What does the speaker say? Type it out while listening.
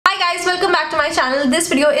guys, welcome back to my channel. This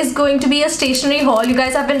video is going to be a stationery haul. You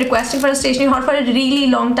guys have been requesting for a stationery haul for a really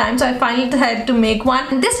long time, so I finally decided to make one.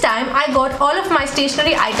 And this time I got all of my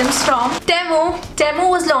stationery items from Temu.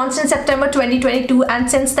 Temu was launched in September 2022 and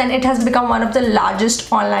since then it has become one of the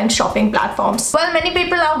largest online shopping platforms. Well, many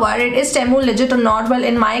people are worried, is Temu legit or not? Well,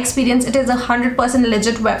 in my experience it is a 100%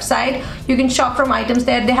 legit website. You can shop from items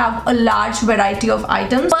there. They have a large variety of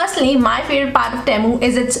items. Personally, my favorite part of Temu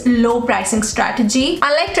is its low pricing strategy.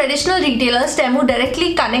 Unlike traditional retailers, Temu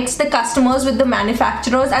directly connects the customers with the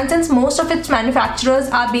manufacturers, and since most of its manufacturers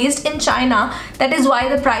are based in China, that is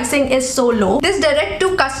why the pricing is so low. This direct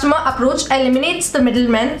to customer approach eliminates the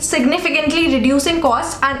middlemen, significantly reducing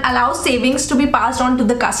costs and allows savings to be passed on to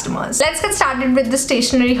the customers. Let's get started with the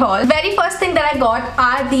stationery haul. The very first thing that I got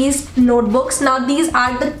are these notebooks. Now these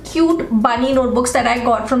are the cute bunny notebooks that I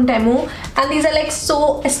got from Temu, and these are like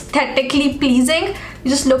so aesthetically pleasing. You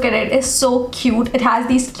just look at it, it's so cute. It has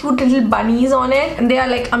these cute little bunnies on it and they are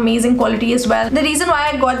like amazing quality as well. The reason why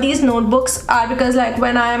I got these notebooks are because like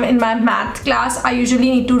when I am in my math class, I usually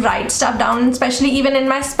need to write stuff down, especially even in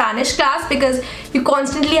my Spanish class, because you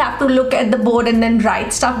constantly have to look at the board and then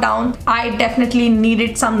write stuff down. I definitely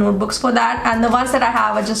needed some notebooks for that, and the ones that I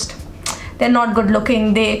have are just, they're not good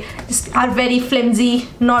looking. They just are very flimsy,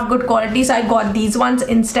 not good quality, so I got these ones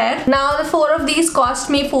instead. Now the 4 of these cost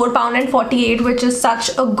me £4.48, which is such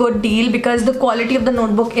a good deal because the quality of the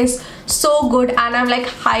notebook is so good and I'm like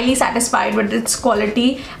highly satisfied with its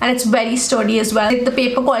quality, and it's very sturdy as well. Like the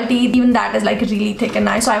paper quality, even that is like really thick and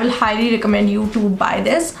nice, so I will highly recommend you to buy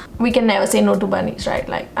this. We can never say no to bunnies, right?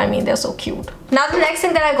 Like, I mean, they're so cute. Now the next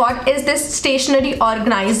thing that I got is this stationery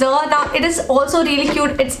organizer. Now it is also really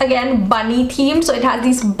cute. It's again bunny themed, so it has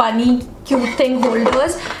these bunny cute thing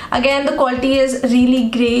holders. Again, the quality is really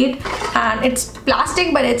great and it's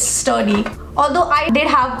plastic but it's sturdy. Although I did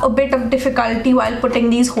have a bit of difficulty while putting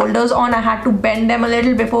these holders on. I had to bend them a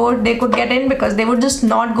little before they could get in because they would just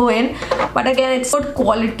not go in. But again, it's good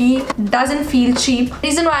quality, doesn't feel cheap. The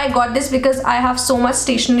reason why I got this because I have so much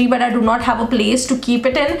stationery but I do not have a place to keep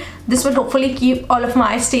it in. This will hopefully keep all of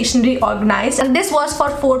my stationery organized, and this was for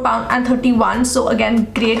 £4.31, so again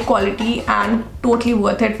great quality and totally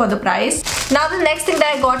worth it for the price. Now the next thing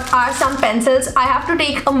that I got are some pencils. I have to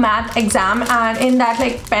take a math exam and in that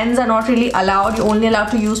like pens are not really allowed. You're only allowed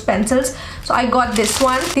to use pencils. So I got this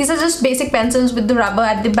one. These are just basic pencils with the rubber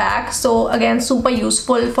at the back. So again, super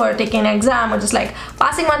useful for taking an exam or just like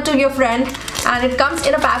passing one to your friend. And it comes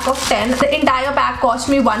in a pack of 10. The entire pack cost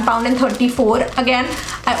me £1.34. Again,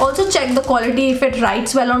 I also checked the quality if it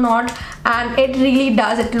writes well or not, and it really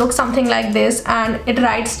does. It looks something like this and it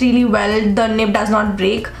writes really well. The nib does not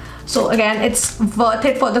break. So again, it's worth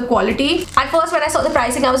it for the quality. At first when I saw the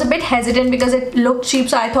pricing, I was a bit hesitant because it looked cheap,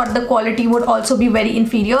 so I thought the quality would also be very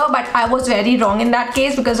inferior, but I was very wrong in that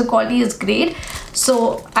case because the quality is great.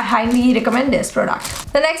 So I highly recommend this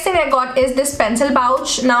product. The next thing I got is this pencil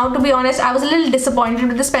pouch. Now to be honest, I was a little disappointed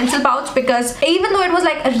with this pencil pouch because even though it was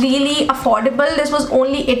like really affordable, this was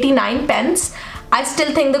only 89 pence. I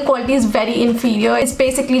still think the quality is very inferior. It's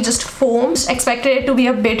basically just foam. Expected it to be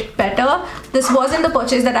a bit better. This wasn't the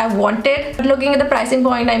purchase that I wanted. But looking at the pricing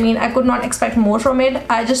point, I mean, I could not expect more from it.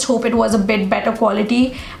 I just hope it was a bit better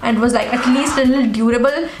quality and was like at least a little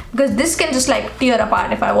durable, because this can just like tear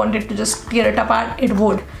apart. If I wanted to just tear it apart, it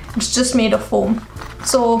would. It's just made of foam.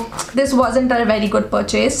 So this wasn't a very good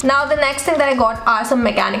purchase. Now the next thing that I got are some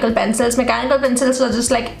mechanical pencils. Mechanical pencils are just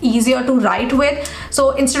like easier to write with.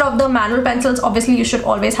 So instead of the manual pencils, obviously you should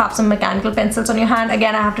always have some mechanical pencils on your hand.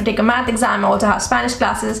 Again, I have to take a math exam. I also have Spanish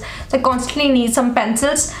classes, so I constantly need some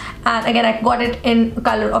pencils. And again, I got it in a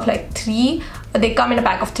color of like 3. They come in a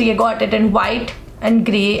pack of 3. I got it in white and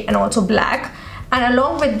grey and also black. And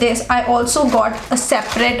along with this, I also got a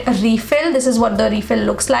separate refill. This is what the refill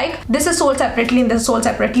looks like. This is sold separately and this is sold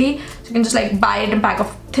separately. So you can just like buy it in a pack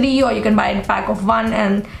of 3, or you can buy it in a pack of 1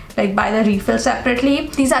 and like buy the refill separately.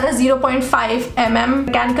 These are the 0.5 mm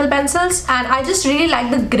mechanical pencils, and I just really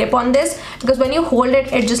like the grip on this because when you hold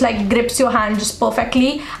it, it just like grips your hand just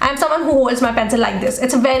perfectly. I'm someone who holds my pencil like this.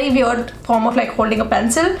 It's a very weird form of like holding a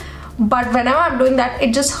pencil. But whenever I'm doing that,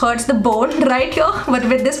 it just hurts the bone right here. But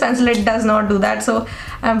with this pencil, it does not do that. So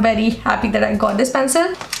I'm very happy that I got this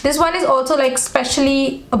pencil. This one is also like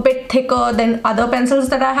specially a bit thicker than other pencils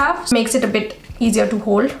that I have. Makes it a bit easier to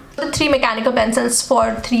hold. The 3 mechanical pencils for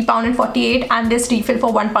 £3.48 and this refill for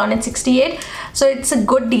 £1.68. So it's a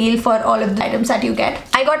good deal for all of the items that you get.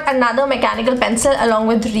 I got another mechanical pencil along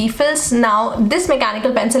with refills. Now this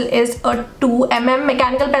mechanical pencil is a 2mm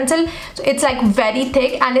mechanical pencil. So it's like very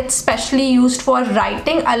thick and it's specially used for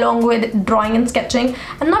writing along with drawing and sketching.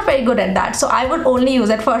 I'm not very good at that, so I would only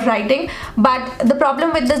use it for writing. But the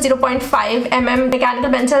problem with the 0.5mm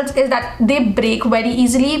mechanical pencils is that they break very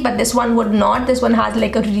easily, but this one would not. This one has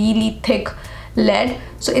like a really thick lead,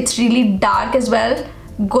 so it's really dark as well.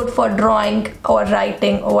 Good for drawing or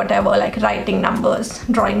writing or whatever, like writing numbers,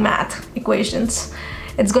 drawing math equations.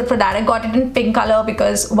 It's good for that. I got it in pink color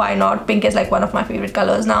because why not? Pink is like one of my favorite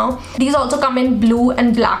colors now. These also come in blue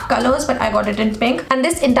and black colors, but I got it in pink. And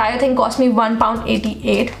this entire thing cost me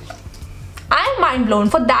 £1.88. I'm mind blown.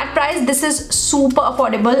 For that price, this is super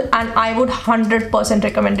affordable and I would 100%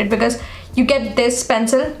 recommend it because you get this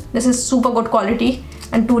pencil. This is super good quality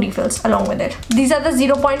and 2 refills along with it. These are the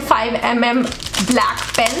 0.5mm black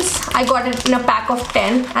pens. I got it in a pack of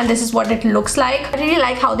 10 and this is what it looks like. I really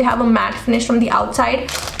like how they have a matte finish from the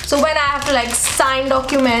outside. So when I have to like sign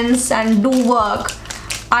documents and do work,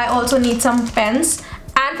 I also need some pens.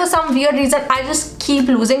 And for some weird reason, I just keep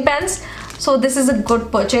losing pens. So this is a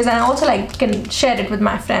good purchase, and I also like can share it with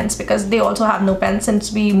my friends because they also have no pens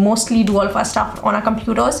since we mostly do all of our stuff on our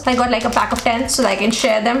computers. I got like a pack of 10 so I can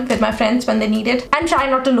share them with my friends when they need it and try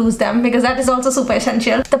not to lose them because that is also super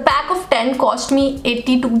essential. The pack of 10 cost me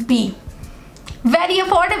 82p. Very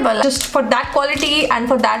affordable. Just for that quality and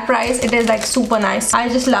for that price, it is like super nice. I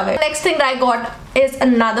just love it. Next thing that I got is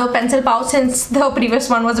another pencil pouch since the previous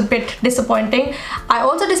one was a bit disappointing. I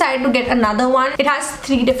also decided to get another one. It has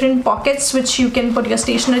 3 different pockets which you can put your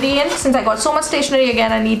stationery in. Since I got so much stationery,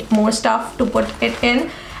 again I need more stuff to put it in.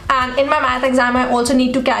 And in my math exam, I also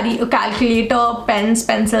need to carry a calculator, pens,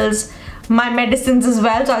 pencils, my medicines as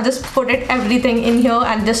well, so I'll just put everything in here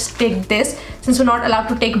and just take this since we're not allowed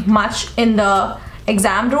to take much in the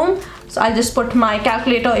exam room. So I'll just put my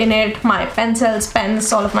calculator in it, my pencils,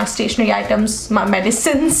 pens, all of my stationery items, my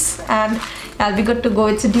medicines, and I'll be good to go.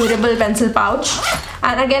 It's a durable pencil pouch,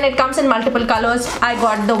 and again it comes in multiple colors. I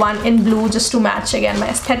got the one in blue just to match again my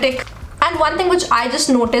aesthetic. And one thing which I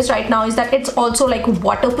just noticed right now is that it's also like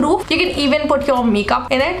waterproof. You can even put your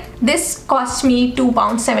makeup in it. This cost me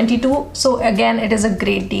 £2.72. So again, it is a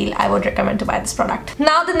great deal. I would recommend to buy this product.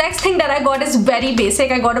 Now the next thing that I got is very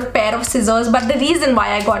basic. I got a pair of scissors, but the reason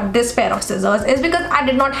why I got this pair of scissors is because I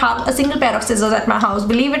did not have a single pair of scissors at my house.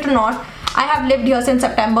 Believe it or not, I have lived here since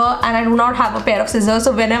September and I do not have a pair of scissors.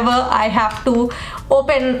 So whenever I have to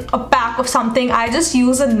open a pack of something, I just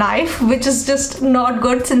use a knife, which is just not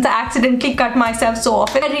good since I accidentally cut myself so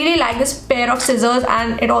often. I really like this pair of scissors,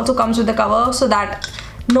 and it also comes with the cover so that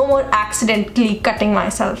no more accidentally cutting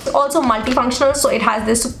myself. It's also multifunctional, so it has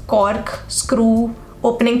this cork screw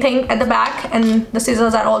opening thing at the back, and the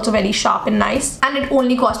scissors are also very sharp and nice, and it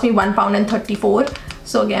only cost me £1.34.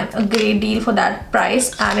 So again, a great deal for that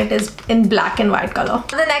price, and it is in black and white color.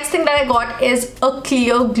 The next thing that I got is a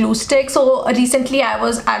clear glue stick. So recently I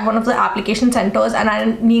was at one of the application centers and I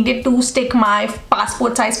needed to stick my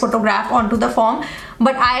passport size photograph onto the form,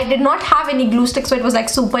 but I did not have any glue stick, so it was like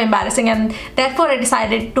super embarrassing, and therefore I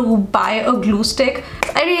decided to buy a glue stick.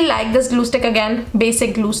 I really like this glue stick. Again,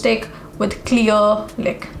 basic glue stick with clear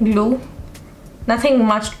like glue. Nothing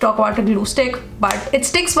much to talk about a glue stick, but it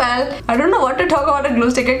sticks well. I don't know what to talk about a glue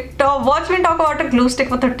stick. Watch me talk about a glue stick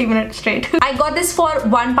for 30 minutes straight. I got this for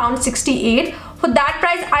 £1.68. For that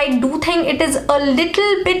price, I do think it is a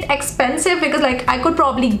little bit expensive because like I could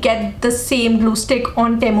probably get the same glue stick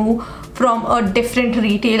on Temu from a different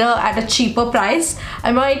retailer at a cheaper price.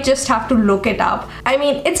 I might just have to look it up. I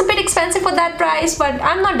mean, it's a bit expensive for that price, but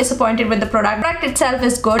I'm not disappointed with the product. The product itself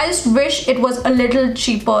is good. I just wish it was a little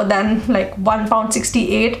cheaper than like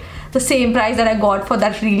 £1.68. The same price that I got for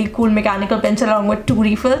that really cool mechanical pencil along with 2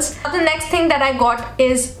 refills. The next thing that I got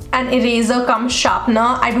is an eraser cum sharpener.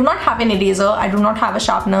 I do not have an eraser, I do not have a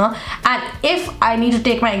sharpener, and if I need to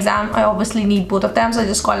take my exam, I obviously need both of them, so I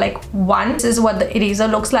just got like one. This is what the eraser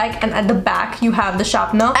looks like, and at the back you have the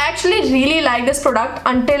sharpener. I actually really like this product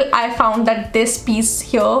until I found that this piece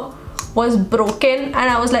here was broken, and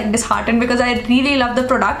I was like disheartened because I really love the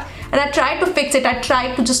product. And I tried to fix it. I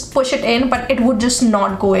tried to just push it in, but it would just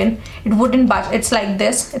not go in. It wouldn't budge. It's like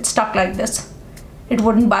this. It's stuck like this. It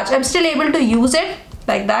wouldn't budge. I'm still able to use it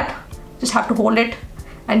like that. Just have to hold it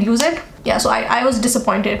and use it. Yeah, so I was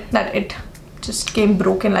disappointed that it just came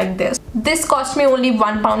broken like this. This cost me only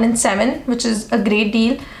 £1.07, which is a great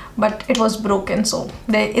deal. but it was broken, so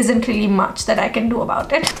there isn't really much that I can do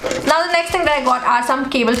about it. Now the next thing that I got are some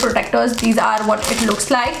cable protectors. These are what it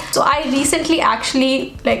looks like. So I recently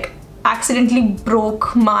actually accidentally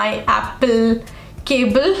broke my Apple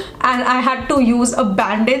cable and I had to use a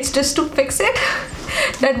bandage just to fix it.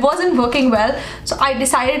 That wasn't working well, so I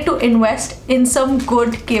decided to invest in some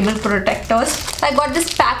good cable protectors. I got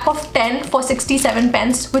this pack of 10 for 67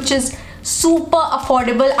 pence, which is super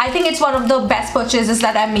affordable. I think it's one of the best purchases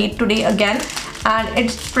that I made today again, and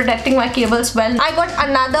it's protecting my cables well. I got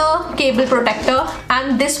another cable protector,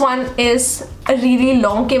 and this one is a really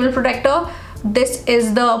long cable protector. This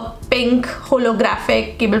is the pink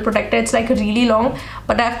holographic cable protector. It's like really long,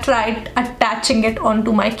 but I've tried attaching it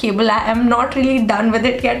onto my cable. I am not really done with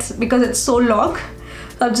it yet because it's so long.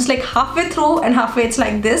 So I'm just like halfway through, and halfway it's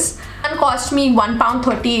like this. And cost me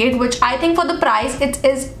 £1.38, which I think for the price it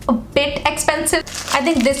is a bit expensive. I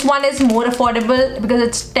think this one is more affordable because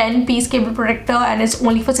it's 10-piece cable protector and it's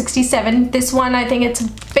only for 67. This one, I think it's a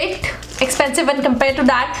bit expensive when compared to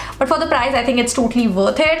that, but for the price I think it's totally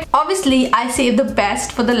worth it. Obviously I saved the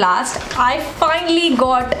best for the last. I finally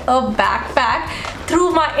got a backpack.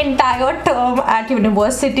 Through my entire term at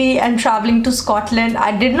university and traveling to Scotland,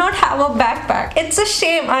 I did not have a backpack. It's a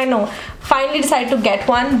shame, I know. Finally decided to get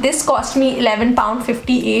one. This cost me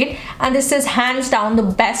 £11.58, and this is hands down the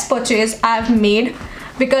best purchase I've made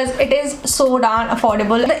because it is so darn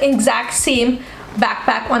affordable. The exact same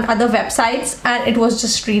backpack on other websites and it was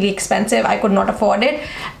just really expensive. I could not afford it,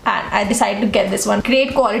 and I decided to get this one.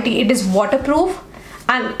 Great quality. It is waterproof,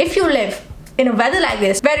 and if you live in a weather like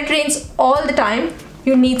this where it rains all the time,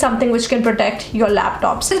 you need something which can protect your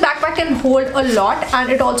laptops. This backpack can hold a lot,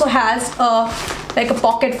 and it also has a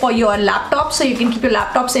pocket for your laptop, so you can keep your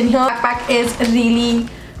laptops in here. Backpack is really,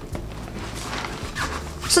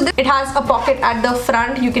 so it has a pocket at the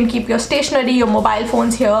front. You can keep your stationery, your mobile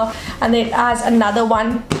phones here, and it has another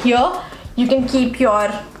one here. You can keep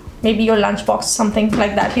your maybe your lunchbox, something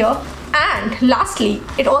like that here. And lastly,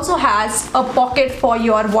 it also has a pocket for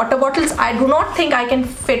your water bottles. I do not think I can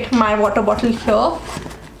fit my water bottle here.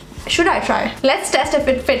 Should I try? Let's test if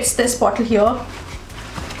it fits this bottle here.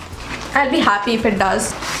 I'll be happy if it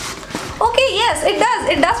does. Okay, yes, it does.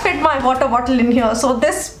 It does fit my water bottle in here. So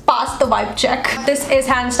this passed the vibe check. This is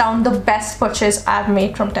hands down the best purchase I've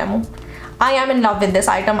made from Temu. I am in love with this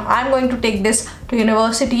item. I'm going to take this to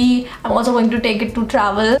university. I'm also going to take it to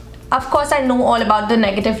travel. Of course, I know all about the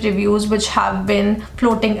negative reviews which have been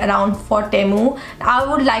floating around for Temu. I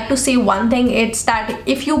would like to say one thing, it's that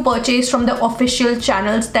if you purchase from the official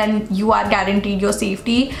channels, then you are guaranteed your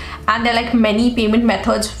safety, and there are like many payment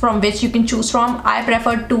methods from which you can choose from. I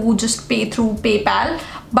prefer to just pay through PayPal,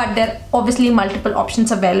 but there are obviously multiple options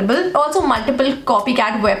available. Also multiple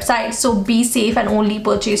copycat websites, so be safe and only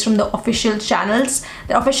purchase from the official channels.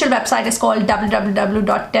 The official website is called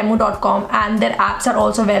www.temu.com, and their apps are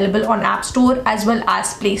also available on App Store as well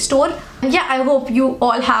as Play Store. Yeah, I hope you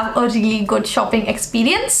all have a really good shopping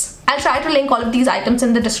experience. I'll try to link all of these items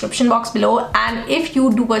in the description box below, and if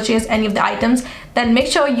you do purchase any of the items, then make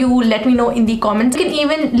sure you let me know in the comments. You can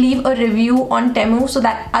even leave a review on Temu so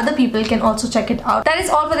that other people can also check it out. That is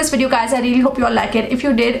all for this video, guys. I really hope you all like it. If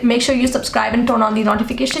you did, make sure you subscribe and turn on the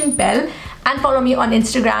notification bell, and follow me on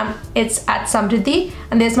Instagram. It's at Samriddhi,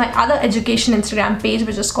 and there's my other education Instagram page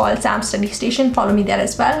which is called Sam Study Station. Follow me there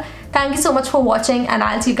as well. Thank you so much for watching, and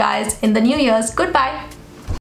I'll see you guys in the New Year's. Goodbye.